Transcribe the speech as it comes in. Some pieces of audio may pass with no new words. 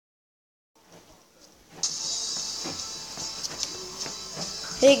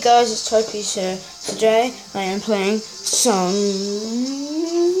Hey guys, it's Topies here. Today I am playing some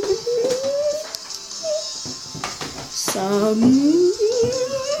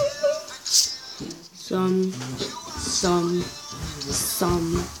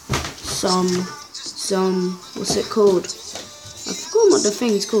what's it called? I forgot what the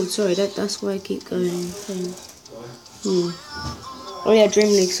thing is called. Sorry, that's why I keep going. Oh yeah,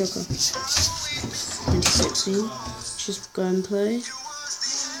 Dream League Soccer 2016. Just go and play.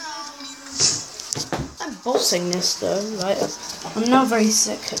 I'm bossing this though. Like, I'm now very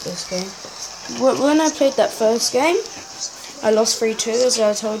sick at this game. When I played that first game, I lost 3-2, as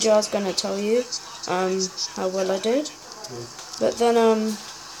I told you I was gonna tell you how well I did. But then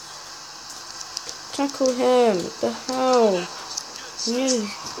tackle him. What the hell?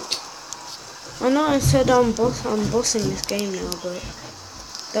 I know I said I'm bossing this game now, but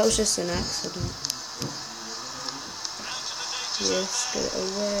that was just an accident. Yes, get it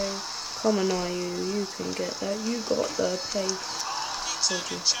away. Come on, you can get that. You got the pace. Told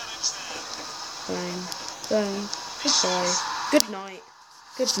you. Bang, bang. Goodbye. Good night.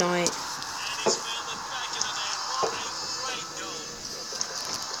 Good night.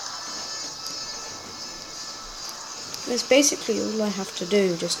 That's basically all I have to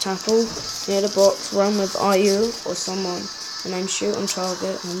do. Just tackle near the box, run with IU or someone, and then shoot on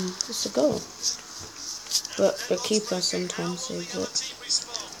target, and it's a goal. But the keeper sometimes saves it.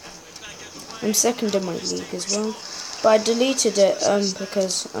 I'm second in my league as well. But I deleted it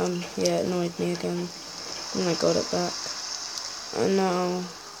because yeah, it annoyed me again. And I got it back. And now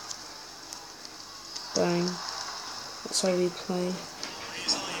bang. That's how we play.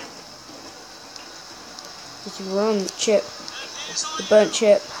 Just run, chip. The burnt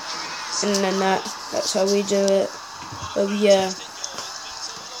chip. And then that's how we do it. Oh yeah.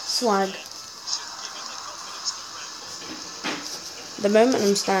 Swag. The moment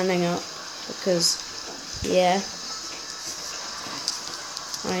I'm standing up, because yeah,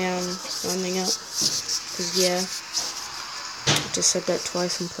 I am standing up, because yeah, I just said that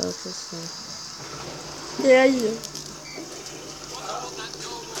twice on purpose, so yeah.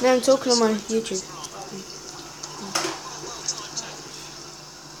 Now I'm talking on my YouTube.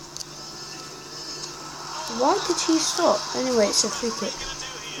 Why did he stop? Anyway, it's a free kick.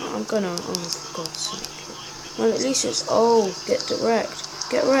 I'm gonna, oh for God's sake. Well, at least it's, oh, get wrecked.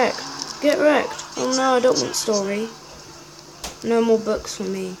 Get wrecked. Get wrecked. Oh no, I don't want story. No more books for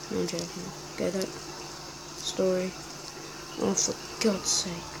me. No, I'm joking. Get it? Story. Oh, for God's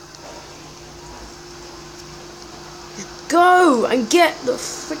sake. Just go and get the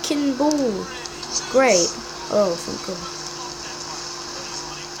freaking ball. Great. Oh, thank God.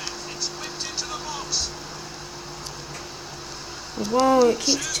 Wow, it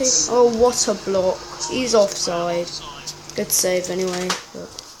keeps taking... Oh, what a block. He's offside. Good save anyway. But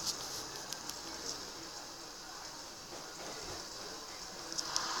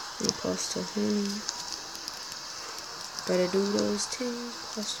pass to him. Gotta do those things.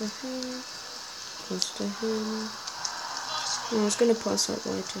 Pass to him. Pass to him. Oh, I was gonna pass that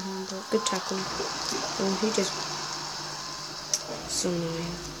wide to him, but good tackle. Oh, he just... So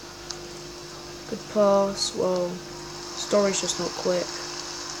annoying. Good pass. Whoa. Story's just not quick.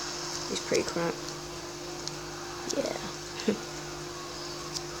 He's pretty crap. Yeah.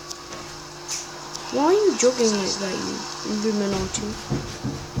 Why are you jogging like that, you Illuminati?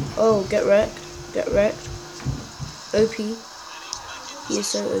 Oh, get wrecked. Get wrecked. OP. He is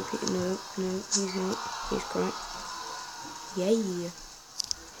so OP. No, he's not. He's crap. Yay.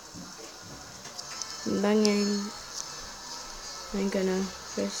 Banging. I'm gonna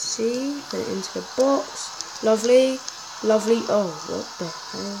press C. Put it into the box. Lovely. Lovely. Oh, what the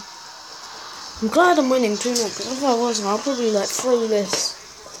hell? I'm glad I'm winning 2-0, because if I wasn't, I'll probably like throw this.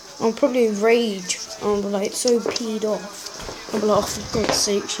 I'll probably rage. I'll be like so peed off. I'll be like, oh, for God's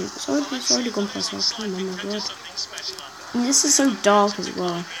sake, shoot. It's already gone past half time, oh my God. And this is so dark as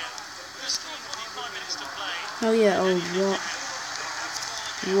well. Oh yeah, oh,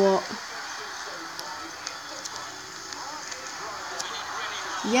 what?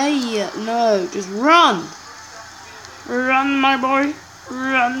 Yeah, no, just run! Run, my boy,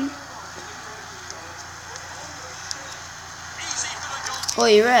 run! Oh,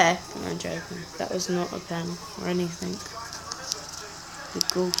 you're rare? I'm joking. That was not a pen or anything. The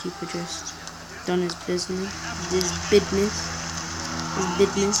goalkeeper just done his business. His business.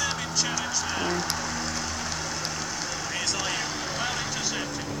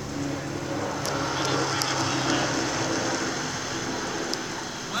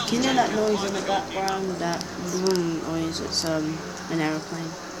 You know that noise in the background? That boom noise? It's an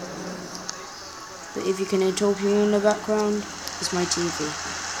aeroplane. But if you can hear talking in the background, It's my TV.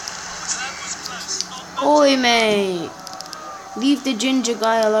 Oi, mate! Leave the ginger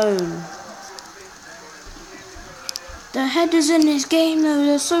guy alone. The headers in this game, though,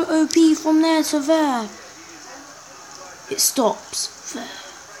 they're so OP from there to there. It stops there.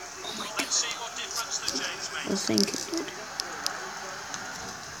 Oh my god. I think it did.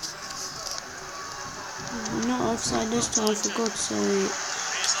 Not offside this time, for God's sake.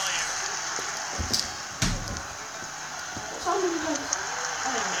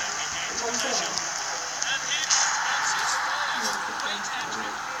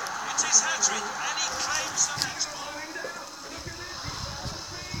 It's his hat-trick, and he claims the next point.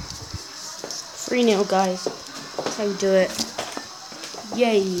 3-0, guys. That's how you do it.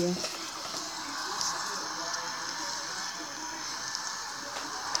 Yay.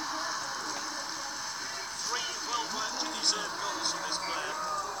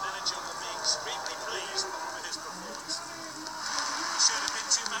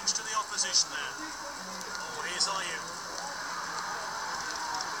 To the opposition there. Oh, here's Ayew.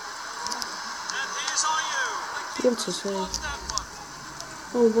 And here's Ayew. What to say?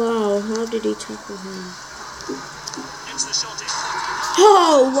 Oh wow, how did he tackle him? Gets the shot in.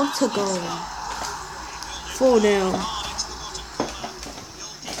 Oh, what a goal.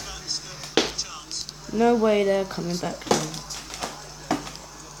 4-0. No way they're coming back now.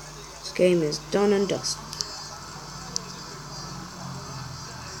 This game is done and dusted.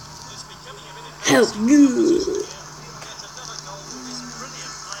 Help you!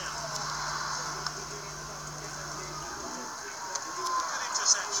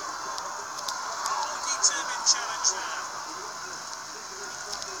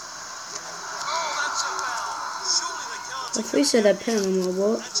 If we said a pen, or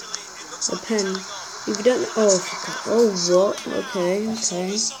what? A pen. If you don't, oh what? Okay. At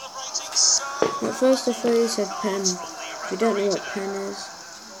first I thought you said pen. If you don't know what pen is,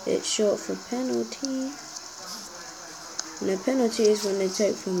 it's short for penalty. And a penalty is when they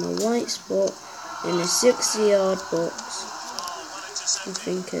take from a white spot in a 60-yard box. I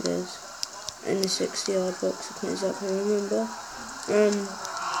think it is. In the 60-yard box, I can't exactly remember. And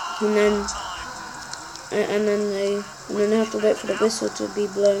then they have to wait for the whistle to be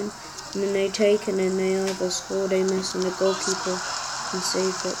blown, and then they take, and then they either score, they miss, and the goalkeeper can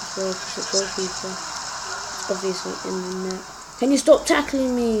save it as well, because the goalkeeper is obviously in the net. Can you stop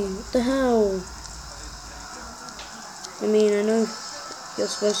tackling me? What the hell? I mean, I know you're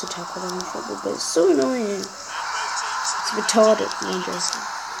supposed to tackle them in football, but it's so annoying. It's retarded, no, I'm joking.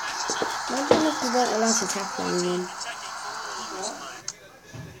 Imagine if we weren't allowed to tackle anyone.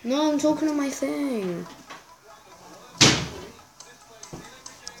 No, I'm talking on my thing.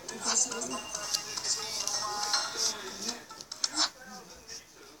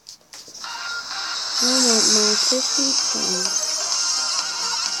 I want my 50 points.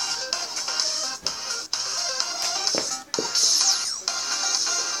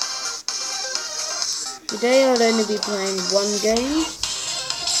 Today I'll only be playing one game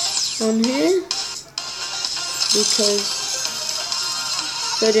on here because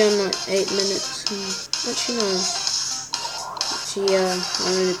it's already on like 8 minutes. Actually no. Actually yeah,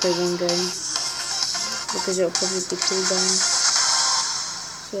 I'll only play one game because it'll probably be too long.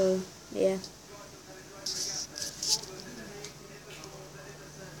 So yeah.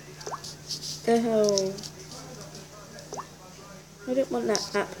 The hell? I don't want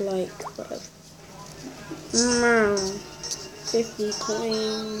that app like, whatever. 50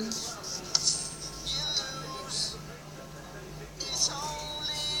 coins.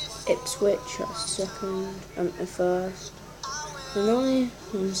 Ipswich are second, a first. And I'm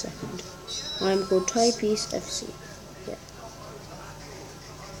second. I'm called Typepiece FC. Yeah.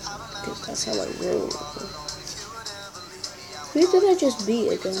 Because that's how I roll. Who did I just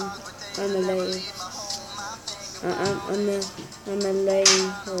beat again? I'm a Leo. I'm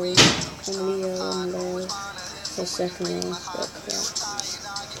Leo. For second last, but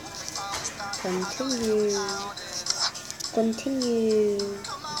Continue.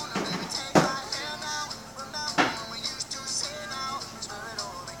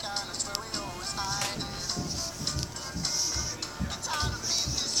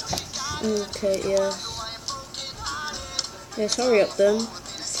 Okay, yes. Yes, hurry up then,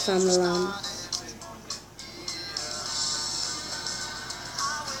 Samalan.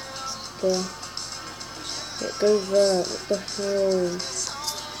 Yeah, go there, what the hell?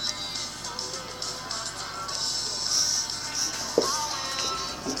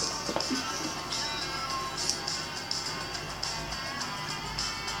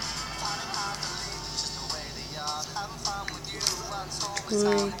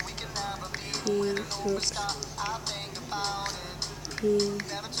 Whitey.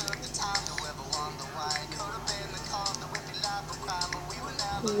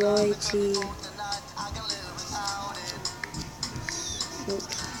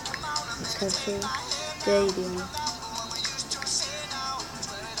 Special Stadium.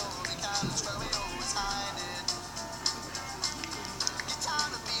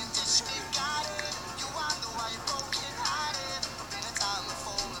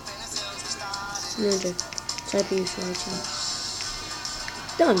 No joke. Type use writing.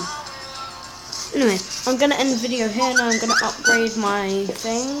 Done. Anyway, I'm gonna end the video here now. I'm gonna upgrade my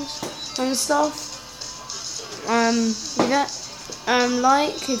things and stuff.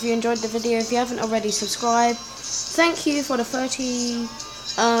 Like if you enjoyed the video. If you haven't already, subscribe. Thank you for the 30.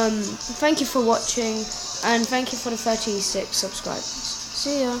 Thank you for watching, and thank you for the 36 subscribers.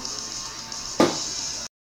 See ya.